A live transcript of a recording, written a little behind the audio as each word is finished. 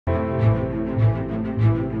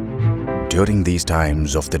During these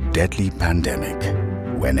times of the deadly pandemic,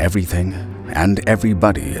 when everything and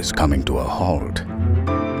everybody is coming to a halt,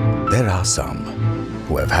 there are some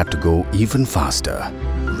who have had to go even faster,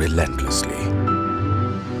 relentlessly.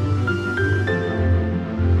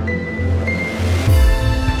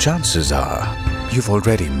 Chances are you've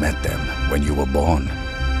already met them when you were born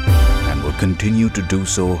and will continue to do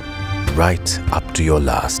so right up to your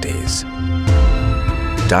last days.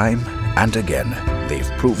 Time and again,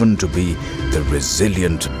 they've proven to be the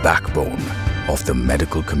resilient backbone of the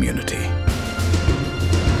medical community.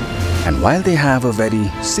 And while they have a very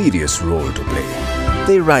serious role to play,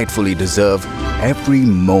 they rightfully deserve every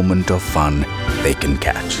moment of fun they can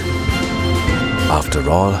catch. After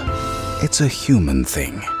all, it's a human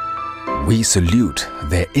thing. We salute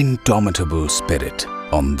their indomitable spirit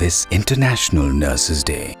on this International Nurses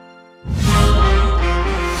Day.